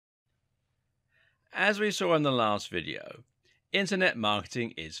As we saw in the last video, internet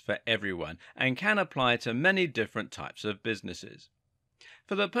marketing is for everyone and can apply to many different types of businesses.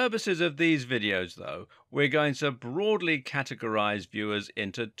 For the purposes of these videos, though, we're going to broadly categorize viewers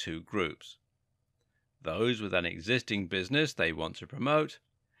into two groups. Those with an existing business they want to promote,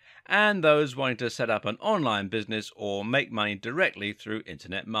 and those wanting to set up an online business or make money directly through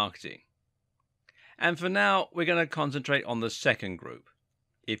internet marketing. And for now, we're going to concentrate on the second group.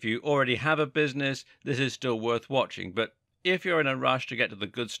 If you already have a business, this is still worth watching, but if you're in a rush to get to the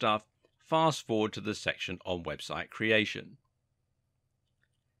good stuff, fast forward to the section on website creation.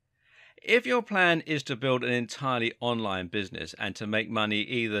 If your plan is to build an entirely online business and to make money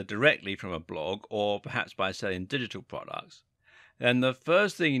either directly from a blog or perhaps by selling digital products, then the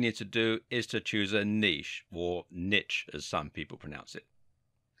first thing you need to do is to choose a niche, or niche as some people pronounce it.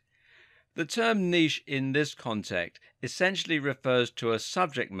 The term niche in this context essentially refers to a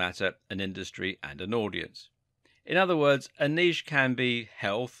subject matter, an industry, and an audience. In other words, a niche can be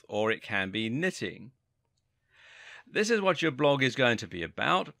health or it can be knitting. This is what your blog is going to be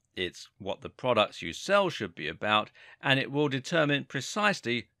about, it's what the products you sell should be about, and it will determine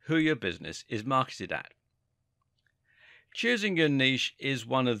precisely who your business is marketed at. Choosing your niche is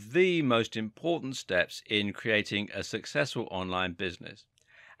one of the most important steps in creating a successful online business.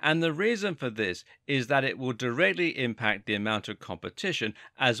 And the reason for this is that it will directly impact the amount of competition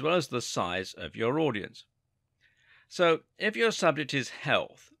as well as the size of your audience. So if your subject is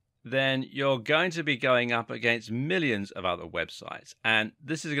health, then you're going to be going up against millions of other websites, and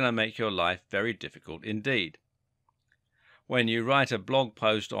this is going to make your life very difficult indeed. When you write a blog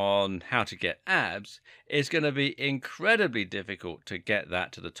post on how to get abs, it's going to be incredibly difficult to get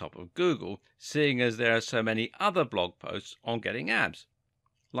that to the top of Google, seeing as there are so many other blog posts on getting abs.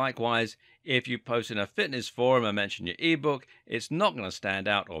 Likewise, if you post in a fitness forum and mention your ebook, it's not going to stand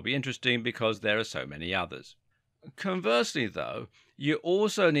out or be interesting because there are so many others. Conversely, though, you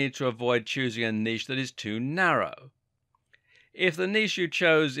also need to avoid choosing a niche that is too narrow. If the niche you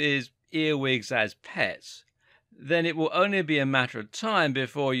chose is earwigs as pets, then it will only be a matter of time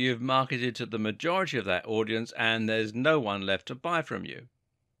before you've marketed to the majority of that audience and there's no one left to buy from you.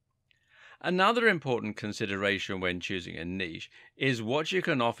 Another important consideration when choosing a niche is what you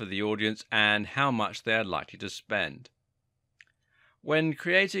can offer the audience and how much they are likely to spend. When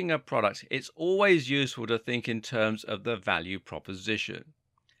creating a product, it's always useful to think in terms of the value proposition.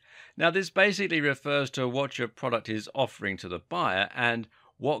 Now, this basically refers to what your product is offering to the buyer and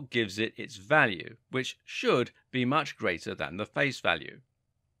what gives it its value, which should be much greater than the face value.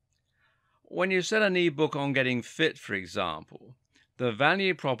 When you sell an ebook on getting fit, for example, the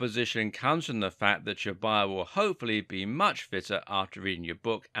value proposition comes from the fact that your buyer will hopefully be much fitter after reading your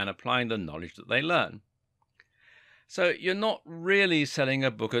book and applying the knowledge that they learn. So you're not really selling a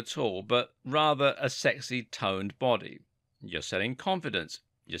book at all, but rather a sexy toned body. You're selling confidence,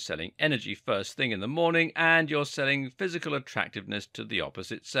 you're selling energy first thing in the morning, and you're selling physical attractiveness to the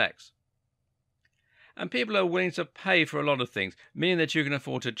opposite sex. And people are willing to pay for a lot of things, meaning that you can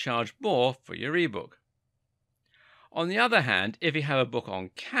afford to charge more for your ebook. On the other hand, if you have a book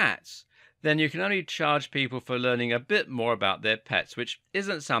on cats, then you can only charge people for learning a bit more about their pets, which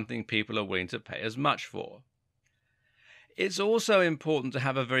isn't something people are willing to pay as much for. It's also important to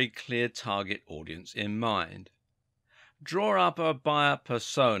have a very clear target audience in mind. Draw up a buyer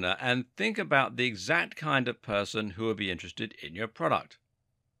persona and think about the exact kind of person who will be interested in your product.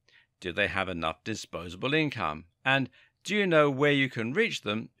 Do they have enough disposable income? And do you know where you can reach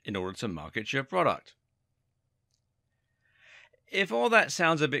them in order to market your product? If all that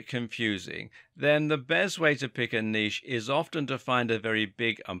sounds a bit confusing, then the best way to pick a niche is often to find a very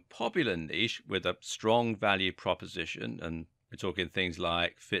big and popular niche with a strong value proposition, and we're talking things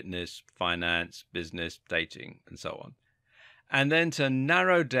like fitness, finance, business, dating, and so on. And then to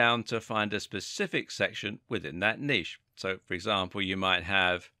narrow down to find a specific section within that niche. So, for example, you might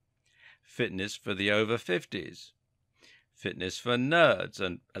have fitness for the over 50s, fitness for nerds,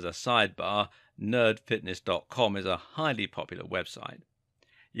 and as a sidebar, nerdfitness.com is a highly popular website.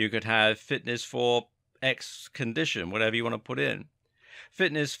 You could have fitness for X condition, whatever you want to put in.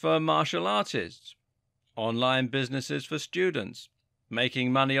 Fitness for martial artists, online businesses for students,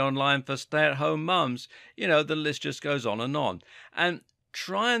 making money online for stay-at-home mums. The list just goes on. And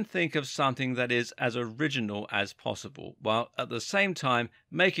try and think of something that is as original as possible, while at the same time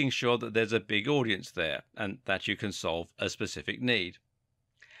making sure that there's a big audience there and that you can solve a specific need.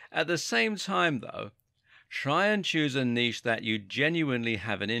 At the same time, though, try and choose a niche that you genuinely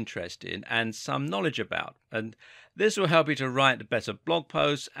have an interest in and some knowledge about. And this will help you to write better blog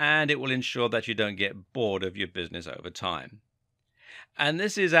posts, and it will ensure that you don't get bored of your business over time. And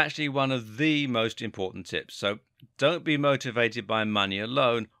this is actually one of the most important tips. So don't be motivated by money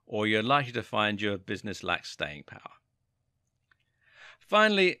alone, or you're likely to find your business lacks staying power.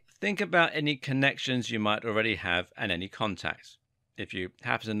 Finally, think about any connections you might already have and any contacts. If you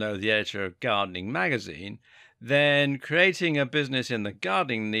happen to know the editor of Gardening Magazine, then creating a business in the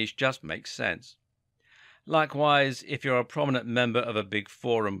gardening niche just makes sense. Likewise, if you're a prominent member of a big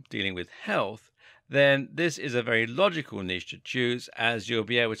forum dealing with health, then this is a very logical niche to choose, as you'll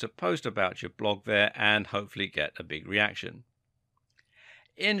be able to post about your blog there and hopefully get a big reaction.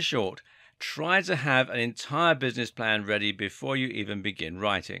 In short, try to have an entire business plan ready before you even begin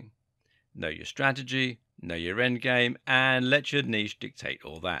writing. Know your strategy, know your end game, and let your niche dictate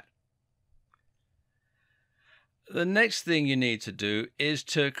all that. The next thing you need to do is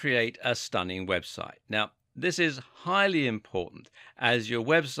to create a stunning website. Now, this is highly important, as your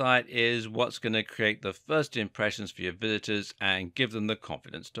website is what's going to create the first impressions for your visitors and give them the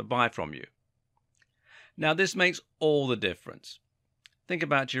confidence to buy from you. Now, this makes all the difference. Think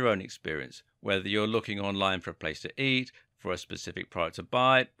about your own experience, whether you're looking online for a place to eat, for a specific product to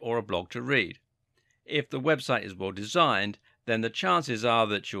buy, or a blog to read. If the website is well designed, then the chances are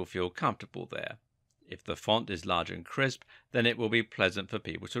that you'll feel comfortable there. If the font is large and crisp, then it will be pleasant for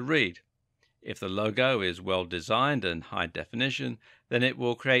people to read. If the logo is well designed and high definition, then it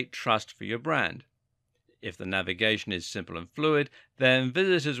will create trust for your brand. If the navigation is simple and fluid, then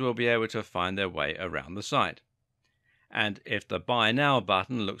visitors will be able to find their way around the site. And if the Buy Now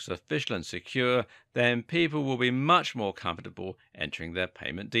button looks official and secure, then people will be much more comfortable entering their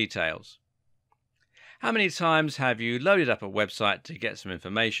payment details. How many times have you loaded up a website to get some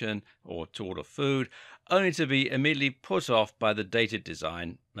information or to order food, only to be immediately put off by the dated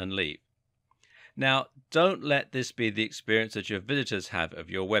design and leave? Now, don't let this be the experience that your visitors have of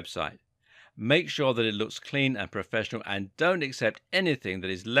your website. Make sure that it looks clean and professional, and don't accept anything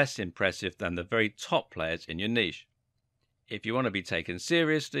that is less impressive than the very top players in your niche. If you want to be taken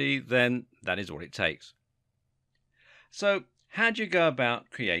seriously, then that is what it takes. So, how do you go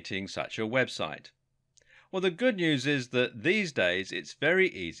about creating such a website? Well, the good news is that these days it's very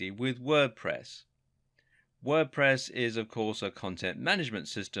easy with WordPress. WordPress is, of course, a content management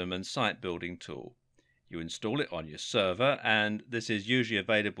system and site building tool. You install it on your server, and this is usually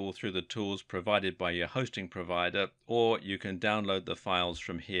available through the tools provided by your hosting provider, or you can download the files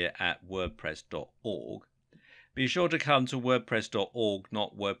from here at wordpress.org. Be sure to come to wordpress.org,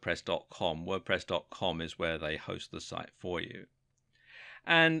 not wordpress.com. Wordpress.com is where they host the site for you.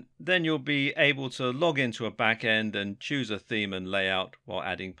 And then you'll be able to log into a backend and choose a theme and layout while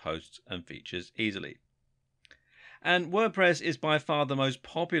adding posts and features easily. And WordPress is by far the most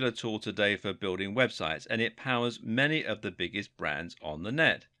popular tool today for building websites, and it powers many of the biggest brands on the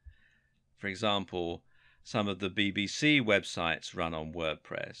net. For example, some of the BBC websites run on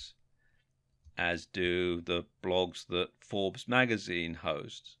WordPress, as do the blogs that Forbes magazine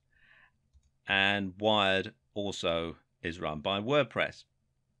hosts, and Wired also is run by WordPress.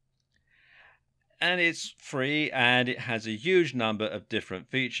 And it's free, and it has a huge number of different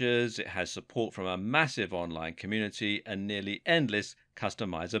features. It has support from a massive online community and nearly endless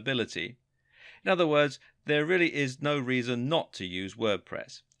customizability. In other words, there really is no reason not to use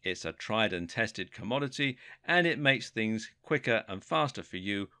WordPress. It's a tried and tested commodity, and it makes things quicker and faster for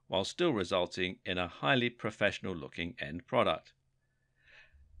you while still resulting in a highly professional looking end product.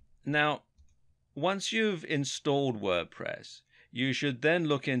 Now, once you've installed WordPress, you should then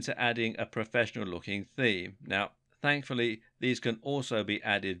look into adding a professional looking theme. Now, thankfully, these can also be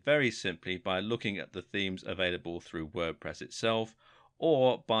added very simply by looking at the themes available through WordPress itself,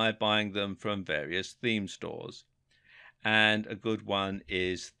 or by buying them from various theme stores. And a good one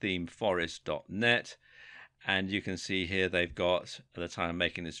is themeforest.net, and you can see here they've got, at the time of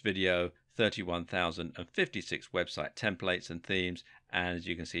making this video, 31,056 website templates and themes, and as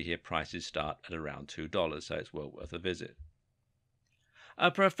you can see here, prices start at around $2, so it's well worth a visit. A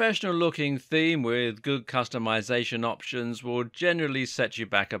professional looking theme with good customization options will generally set you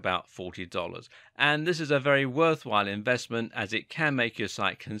back about $40, and this is a very worthwhile investment, as it can make your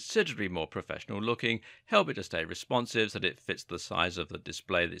site considerably more professional looking, help it to stay responsive so that it fits the size of the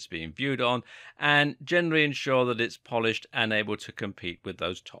display that it's being viewed on, and generally ensure that it's polished and able to compete with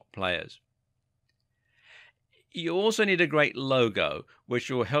those top players. You also need a great logo,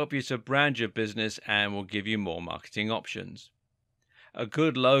 which will help you to brand your business and will give you more marketing options. A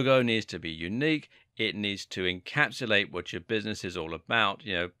good logo needs to be unique. It needs to encapsulate what your business is all about,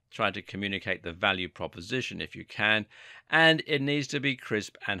 try to communicate the value proposition if you can, and it needs to be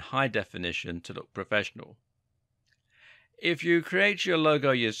crisp and high definition to look professional. If you create your logo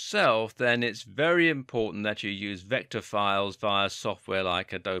yourself, then it's very important that you use vector files via software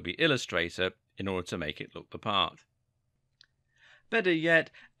like Adobe Illustrator in order to make it look the part. Better yet,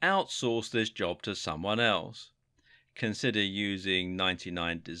 outsource this job to someone else. Consider using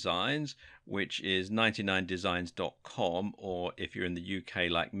 99 Designs, which is 99designs.com, or if you're in the UK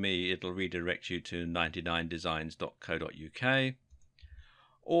like me, it'll redirect you to 99designs.co.uk,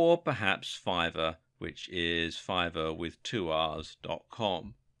 or perhaps Fiverr, which is Fiverr with 2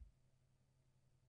 R's.com.